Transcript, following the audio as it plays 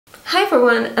Hi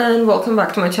everyone and welcome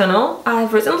back to my channel.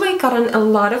 I've recently gotten a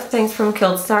lot of things from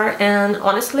Killstar, and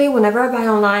honestly whenever I buy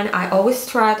online I always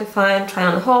try to find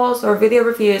try-on hauls or video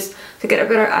reviews to get a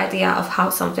better idea of how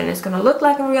something is gonna look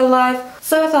like in real life.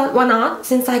 So I thought, why not?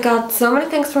 Since I got so many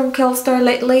things from Killstar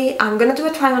lately, I'm gonna do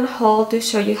a try-on haul to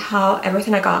show you how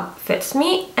everything I got fits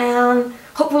me, and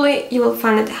hopefully you will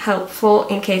find it helpful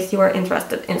in case you are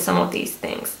interested in some of these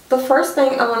things. The first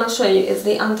thing I want to show you is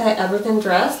the anti-everything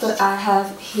dress that I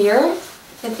have here.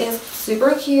 It is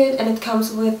super cute and it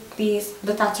comes with these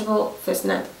detachable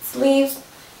fishnet sleeves.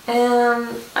 And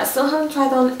I still haven't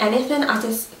tried on anything, I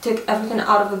just took everything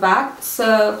out of the bag.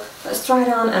 So let's try it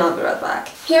on and I'll be right back.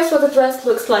 Here's what the dress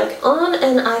looks like on,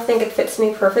 and I think it fits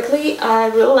me perfectly. I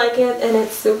really like it and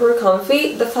it's super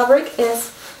comfy. The fabric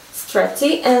is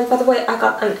stretchy, and by the way I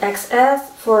got an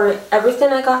XS for everything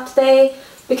I got today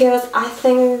because I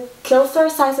think Killstar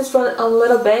sizes run a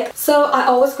little big, so I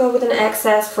always go with an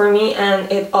XS for me and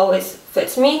it always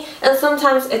fits me, and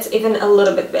sometimes it's even a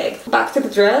little bit big. Back to the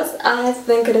dress, I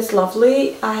think it is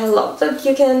lovely. I love that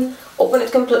you can open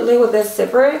it completely with this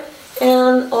zipper,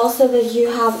 and also that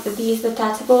you have these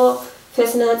detachable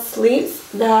fishnet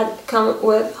sleeves that come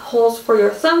with holes for your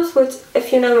thumbs, which,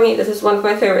 if you know me, this is one of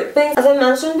my favorite things. As I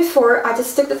mentioned before, I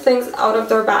just took the things out of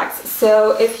their bags,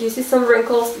 so if you see some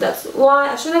wrinkles, that's why.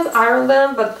 I should have ironed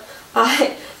them, but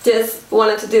I just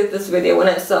wanted to do this video when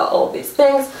I saw all these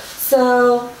things,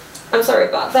 so I'm sorry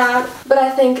about that. But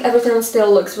I think everything still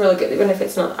looks really good even if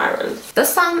it's not ironed.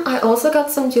 This time I also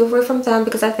got some jewelry from them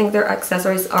because I think their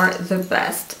accessories are the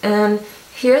best. And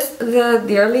here's the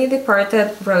dearly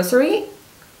departed ROSARY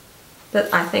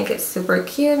that I think is super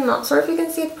cute. Not sure if you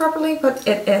can see it properly, but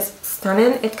it is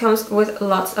stunning. It comes with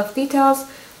lots of details.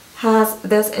 Has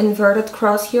this inverted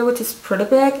cross here, which is pretty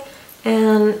big,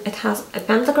 and it has a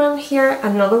pentagram here,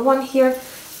 another one here,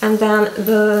 and then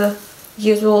the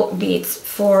usual beads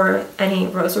for any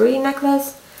rosary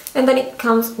necklace. And then it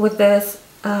comes with this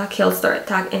Killstar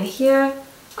tag in here.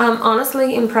 I'm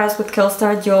honestly impressed with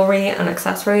Killstar jewelry and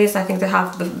accessories. I think they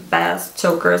have the best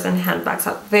chokers and handbags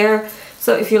out there.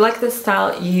 So if you like this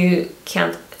style, you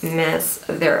can't miss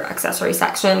their accessory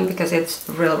section because it's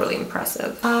really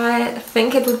impressive. I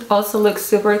think it would also look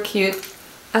super cute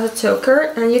as a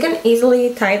choker, and you can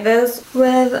easily tie this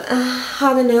with,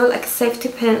 I don't know, like a safety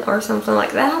pin or something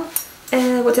like that,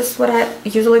 which is what I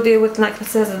usually do with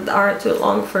necklaces that are too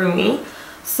long for me.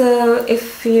 So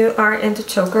if you are into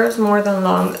chokers more than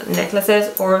long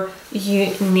necklaces, or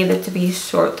you need it to be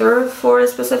shorter for a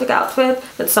specific outfit,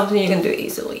 that's something you can do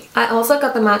easily. I also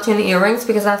got the matching earrings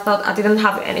because I thought I didn't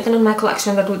have anything in my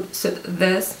collection that would suit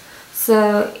this.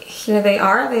 So here they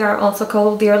are. They are also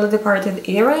called Dearly Departed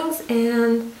earrings,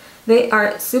 and they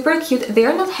are super cute. They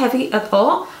are not heavy at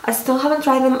all. I still haven't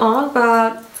tried them on,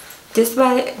 but just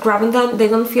by grabbing them, they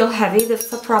don't feel heavy. This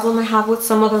is a problem I have with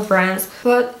some other brands,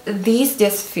 but these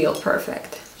just feel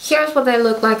perfect. Here's what they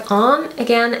look like on.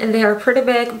 Again, they are pretty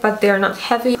big, but they're not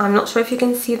heavy. I'm not sure if you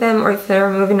can see them or if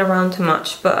they're moving around too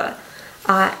much, but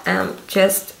I am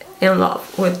just in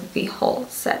love with the whole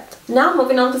set. Now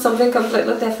moving on to something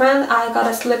completely different. I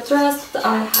got a slip dress that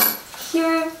I have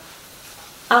here.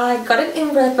 I got it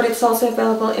in red, but it's also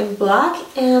available in black,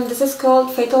 and this is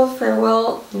called Fatal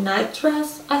Farewell Night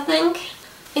Dress, I think,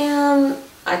 and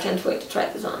I can't wait to try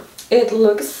this on. It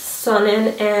looks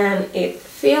stunning and it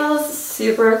feels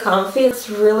super comfy. It's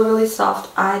really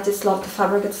soft. I just love the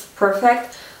fabric, it's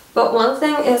perfect. But one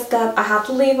thing is that I have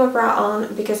to leave my bra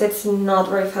on because it's not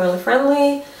very family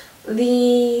friendly.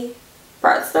 The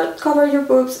parts that cover your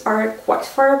boobs are quite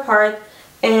far apart,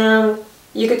 and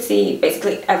you could see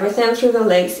basically everything through the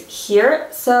legs here.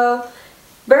 So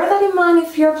bear that in mind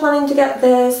if you're planning to get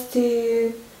this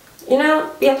to, you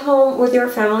know, be at home with your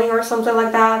family or something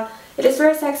like that. It is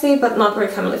very sexy but not very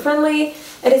family friendly.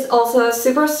 It is also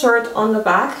super short on the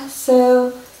back.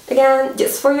 So again,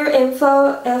 just for your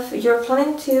info, if you're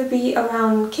planning to be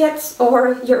around kids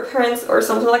or your parents or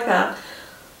something like that,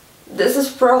 this is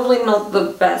probably not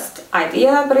the best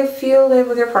idea, but if you live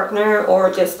with your partner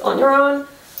or just on your own,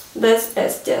 this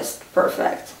is just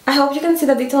perfect. I hope you can see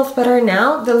the details better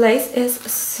now. The lace is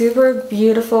super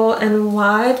beautiful and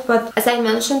wide, but as I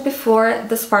mentioned before,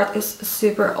 this part is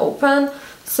super open,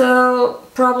 so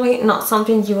probably not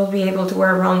something you will be able to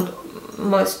wear around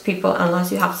most people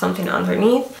unless you have something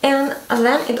underneath. And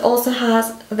then it also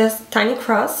has this tiny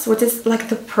cross, which is like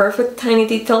the perfect tiny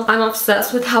detail. I'm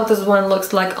obsessed with how this one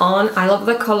looks like on. I love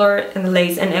the color and the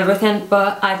lace and everything,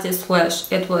 but I just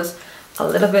wish it was a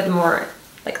little bit more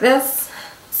like this,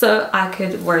 so I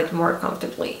could wear it more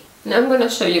comfortably. Now I'm gonna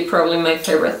show you probably my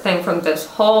favorite thing from this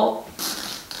haul.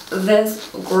 This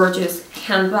gorgeous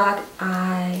handbag.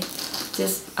 I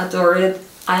just adore it.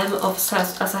 I am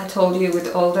obsessed, as I told you, with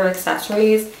all their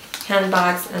accessories,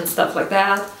 handbags and stuff like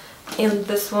that. And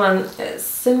this one is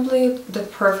simply the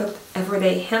perfect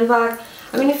everyday handbag.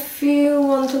 I mean, if you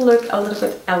want to look a little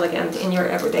bit elegant in your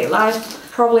everyday life,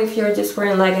 probably if you're just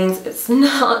wearing leggings, it's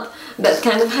not that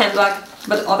kind of handbag.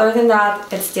 But other than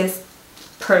that, it's just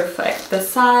perfect. The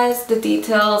size, the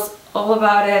details, all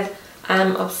about it,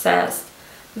 I'm obsessed.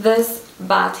 This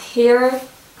bat here,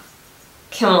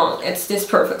 come on, it's just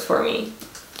perfect for me.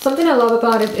 Something I love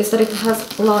about it is that it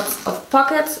has lots of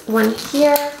pockets, one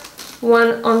here,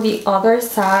 one on the other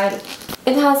side.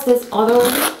 It has this other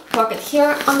pocket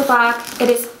here on the back. It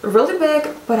is really big,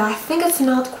 but I think it's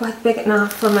not quite big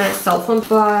enough for my cell phone,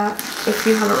 but if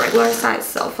you have a regular size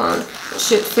cell phone, it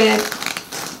should fit.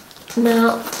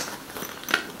 Now,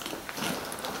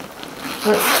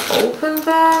 let's open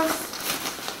this.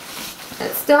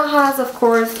 It still has, of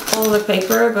course, all the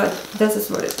paper, but this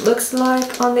is what it looks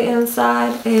like on the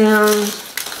inside, and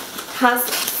has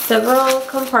several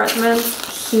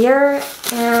compartments here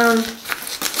and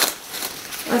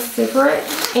a zipper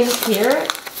in here,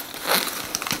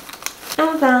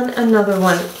 and then another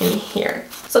one in here.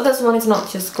 So this one is not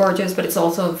just gorgeous, but it's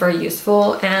also very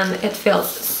useful, and it feels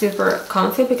super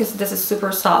comfy because this is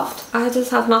super soft. I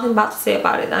just have nothing bad to say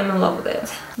about it. I'm in love with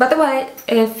it. By the way,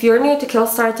 if you're new to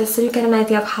Killstar, just so you get an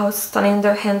idea of how stunning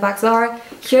their handbags are,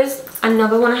 here's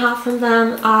another one I have from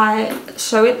them. I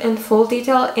show it in full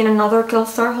detail in another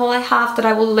Killstar haul I have that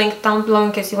I will link down below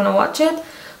in case you want to watch it.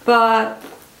 But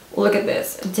look at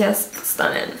this, just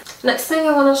stunning. Next thing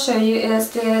I want to show you is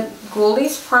the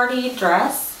GHOULISH party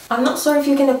dress. I'm not sure if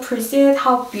you can appreciate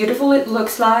how beautiful it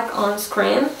looks like on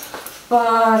screen,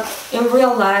 but in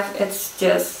real life it's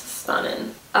just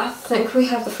stunning. I think we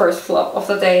have the first flop of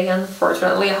the day,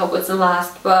 unfortunately. I hope it's the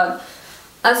last, but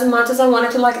as much as I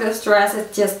wanted to like this dress,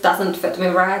 it just doesn't fit me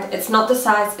right. It's not the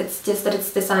size, it's just that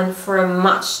it's designed for a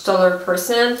much taller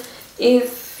person.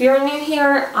 If you're new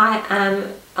here, I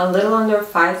am a little under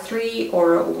 5'3"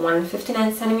 or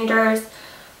 159 centimeters.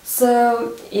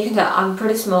 So you can tell I'm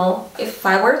pretty small. If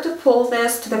I were to pull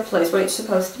this to the place where it's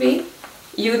supposed to be,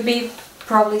 you would be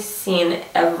probably seeing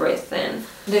everything.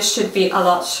 This should be a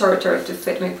lot shorter to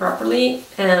fit me properly,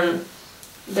 and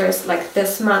there's like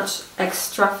this much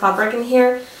extra fabric in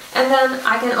here. And then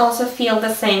I can also feel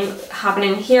the same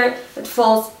happening here. It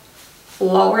falls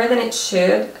lower than it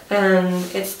should, and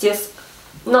it's just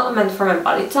not meant for my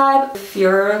body type. If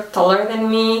you're taller than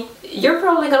me, you're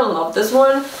probably gonna love this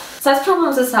one. Size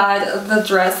problems aside, the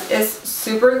dress is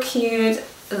super cute.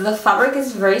 The fabric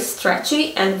is very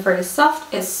stretchy and very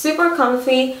soft. It's super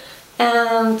comfy,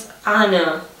 and I don't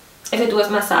know, if it was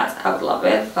my size I would love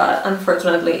it, but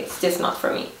unfortunately it's just not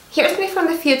for me. Here's me from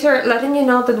the future letting you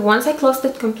know that once I closed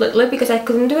it completely, because I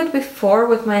couldn't do it before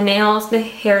with my nails, the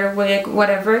hair, wig,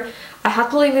 whatever, I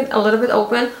had to leave it a little bit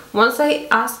open. Once I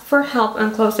asked for help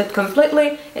and closed it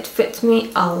completely, it fits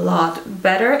me a lot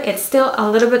better. It's still a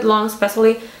little bit long,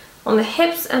 especially on the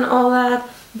hips and all that,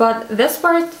 but this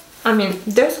part, I mean,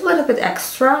 there's a little bit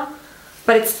extra,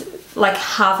 but it's like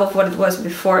half of what it was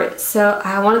before. So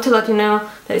I wanted to let you know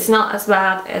that it's not as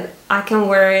bad, and I can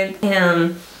wear it,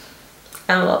 and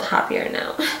I'm a lot happier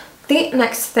now. The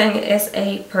next thing is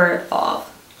a pair of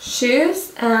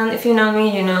shoes, and if you know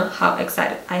me, you know how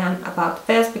excited I am about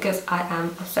this because I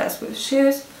am obsessed with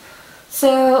shoes.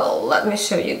 So let me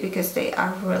show you because they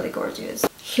are really gorgeous.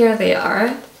 Here they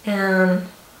are, and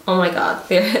oh my god,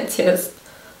 they're just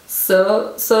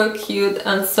so cute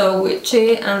and so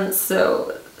witchy and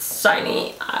so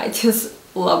shiny. I just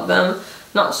love them.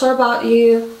 Not sure about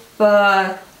you,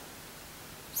 but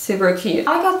super cute.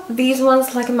 I got these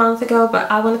ones like a month ago,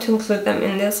 but I wanted to include them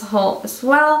in this haul as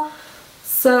well,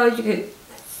 so you could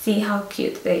see how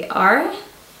cute they are.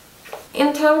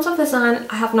 In terms of design,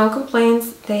 I have no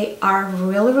complaints. They are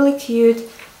really cute,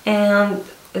 and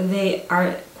they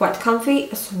are quite comfy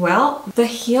as well. The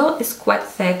heel is quite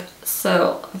thick,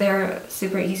 so they're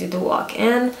super easy to walk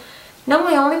in. Now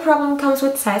my only problem comes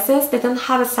with sizes. They don't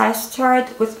have a size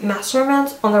chart with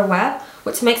measurements on their web,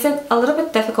 which makes it a little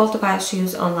bit difficult to buy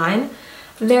shoes online.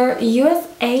 Their US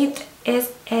 8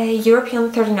 is a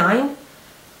European 39,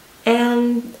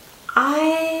 and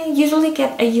I usually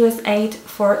get a US 8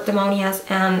 for demonias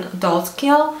and doll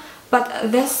scale,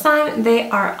 but this time they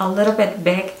are a little bit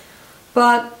big.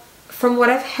 But from what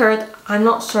I've heard, I'm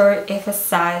not sure if a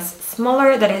size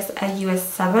smaller, that is a US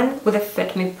 7, would have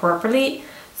fit me properly.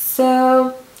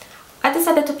 So I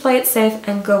decided to play it safe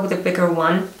and go with a bigger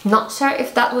one. Not sure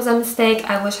if that was a mistake.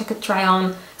 I wish I could try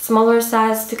on smaller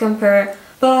size to compare,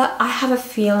 but I have a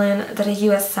feeling that a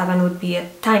US 7 would be a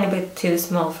tiny bit too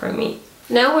small for me.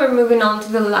 Now we're moving on to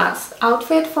the last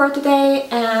outfit for today,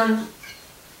 and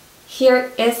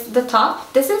here is the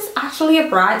top. This is actually a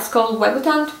bra. It's called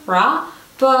WEBUTANT bra,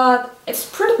 but it's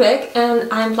pretty big and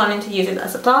I'm planning to use it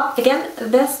as a top. Again,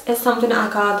 this is something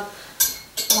I got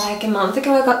like a month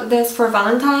ago. I got this for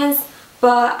Valentine's,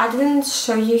 but I didn't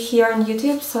show you here on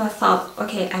YouTube, so I thought,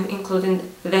 okay, I'm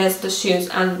including this, the shoes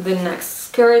and the next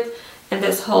skirt in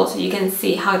this haul so you can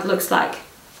see how it looks like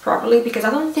properly, because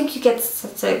I don't think you get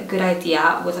such a good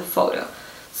idea with a photo.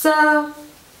 So,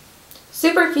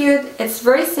 super cute. It's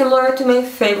very similar to my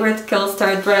favorite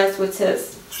Killstar dress, which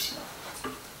is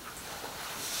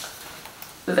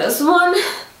this one.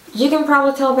 You can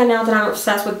probably tell by now that I'm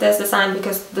obsessed with this design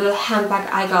because the handbag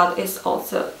I got is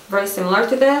also very similar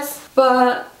to this.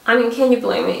 But, I mean, can you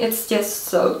blame me? It's just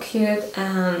so cute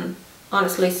and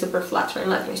honestly super flattering.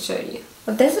 Let me show you.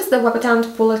 But this is the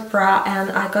WEBUTANT bullet bra and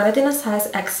I got it in a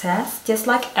size XS, just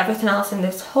like everything else in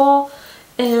this haul.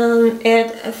 And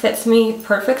it fits me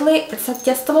perfectly. It's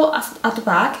adjustable at the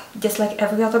back, just like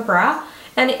every other bra.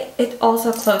 And it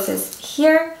also closes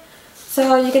here.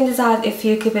 So you can decide if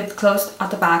you keep it closed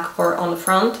at the back or on the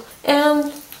front.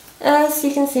 And as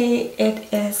you can see,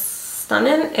 it is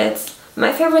stunning. It's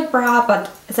my favorite bra, but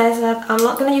as I said, I'm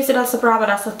not gonna use it as a bra, but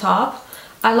as a top.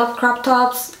 I love crop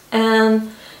tops,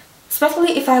 and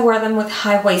especially if I wear them with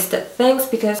high-waisted things,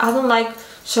 because I don't like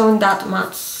showing that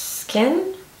much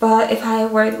skin. But if I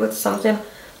wear it with something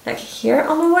like here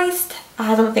on the waist,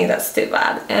 I don't think that's too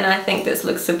bad. And I think this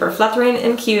looks super flattering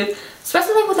and cute,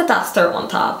 especially with a duster on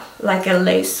top, like a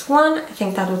lace one. I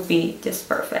think that would be just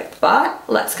perfect. But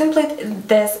let's complete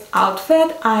this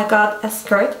outfit. I got a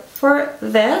skirt for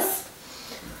this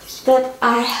that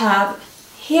I have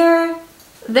here.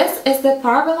 This is the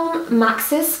Parabellum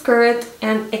Maxi skirt,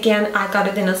 and again I got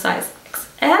it in a size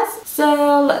XS.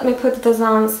 So let me put this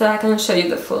on so I can show you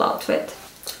the full outfit.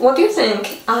 What do you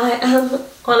think? I am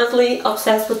honestly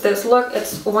obsessed with this look.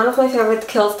 It's one of my favorite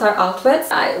Killstar outfits.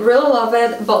 I really love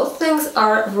it. Both things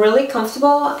are really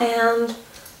comfortable, and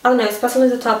I don't know, especially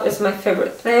the top is my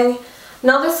favorite thing.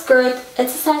 Now the skirt,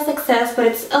 it's a size XS, but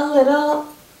it's a little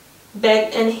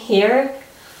big in here.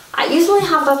 I usually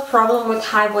have that problem with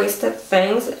high-waisted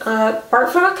things,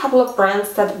 apart from a couple of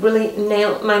brands that really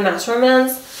nail my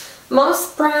measurements.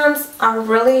 Most brands are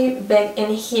really big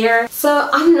in here, so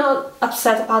I'm not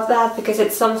upset about that because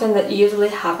it's something that usually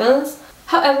happens.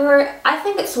 However, I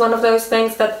think it's one of those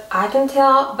things that I can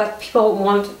tell, but people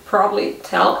won't probably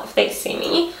tell if they see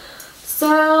me.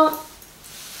 So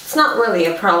it's not really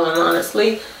a problem,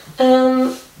 honestly.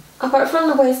 Apart from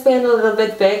the waist being a little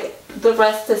bit big, the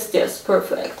rest is just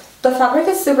perfect. The fabric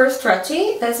is super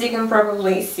stretchy, as you can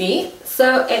probably see,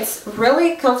 so it's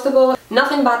really comfortable.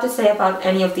 Nothing bad to say about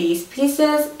any of these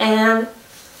pieces, and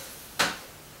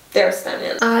they're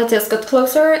stunning. I just got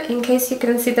closer in case you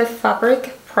couldn't see the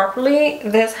fabric properly.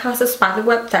 This has a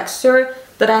spiderweb texture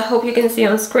that I hope you can see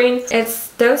on screen. It's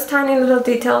those tiny little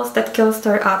details that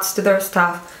Killstar adds to their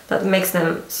stuff that makes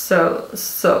them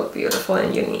so beautiful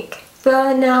and unique.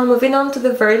 But now moving on to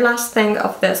the very last thing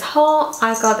of this haul,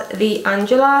 I got the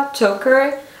Angela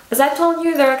choker. As I told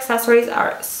you, their accessories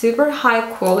are super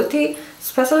high quality,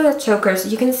 especially the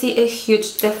chokers. You can see a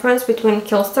huge difference between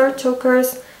Killstar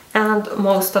chokers and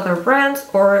most other brands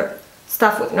or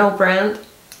stuff with no brand.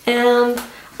 And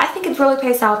I think it really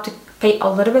pays out to pay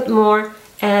a little bit more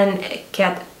and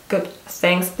get good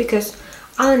things, because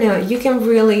I don't know, you can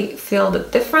really feel the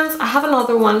difference. I have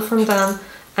another one from them,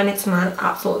 and it's my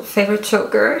absolute favorite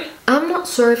choker. I'm not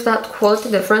sure if that quality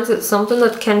difference is something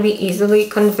that can be easily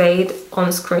conveyed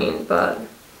on screen, but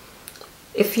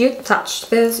if you touch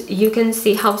this, you can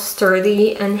see how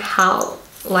sturdy and how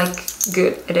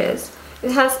good it is.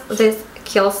 It has this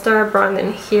Killstar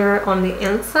branding here on the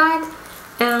inside,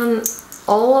 and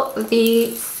all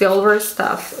the silver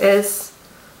stuff is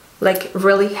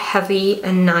really heavy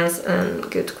and nice and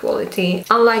good quality,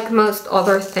 unlike most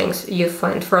other things you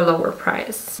find for a lower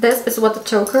price. This is what the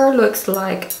choker looks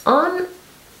like on.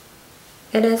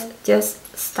 It is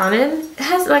just stunning. It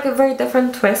has a very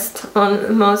different twist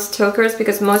on most chokers,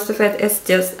 because most of it is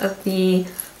just the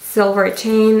silver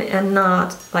chain and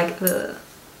not the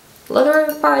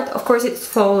leather part. Of course, it's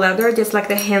faux leather, just like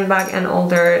the handbag and all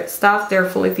their stuff. They're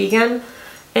fully vegan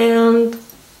and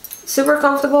super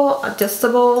comfortable,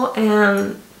 adjustable,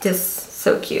 and just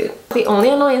so cute. The only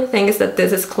annoying thing is that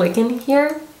this is clicking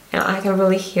here, and I can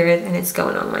really hear it, and it's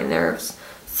going on my nerves.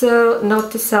 So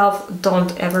note to self,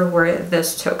 don't ever wear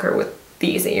this choker with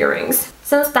these earrings.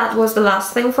 Since that was the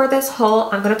last thing for this haul,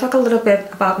 I'm gonna talk a little bit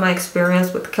about my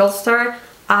experience with Killstar.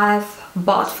 I've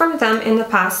bought from them in the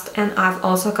past, and I've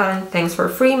also gotten things for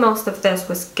free. Most of this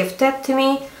was gifted to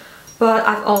me. but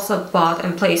I've also bought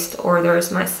and placed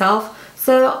orders myself,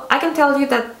 so I can tell you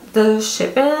that the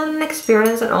shipping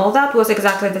experience and all that was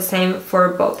exactly the same for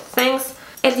both things.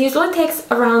 It usually takes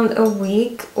around a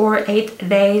week or 8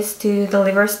 days to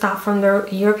deliver stuff from their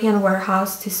European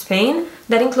warehouse to Spain.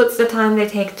 That includes the time they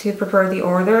take to prepare the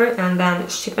order and then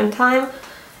shipping time.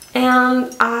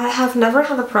 And I have never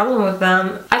had a problem with them.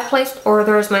 I've placed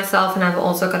orders myself and I've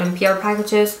also gotten PR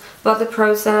packages, but the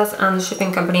process and the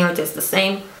shipping company are just the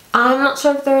same. I'm not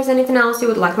sure if there's anything else you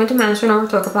would like me to mention or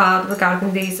talk about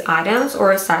regarding these items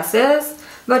or sizes,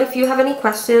 but if you have any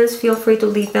questions, feel free to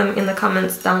leave them in the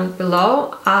comments down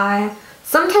below. I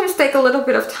sometimes take a little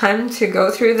bit of time to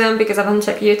go through them because I don't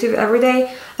check YouTube every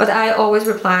day, but I always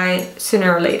reply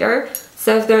sooner or later.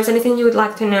 So if there's anything you would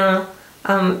like to know,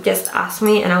 just ask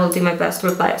me and I will do my best to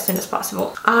reply as soon as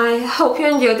possible. I hope you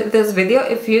enjoyed this video.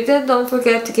 If you did, don't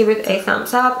forget to give it a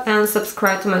thumbs up and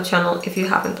subscribe to my channel if you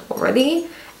haven't already.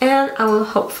 And I will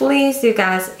hopefully see you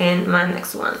guys in my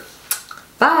next one.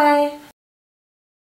 Bye!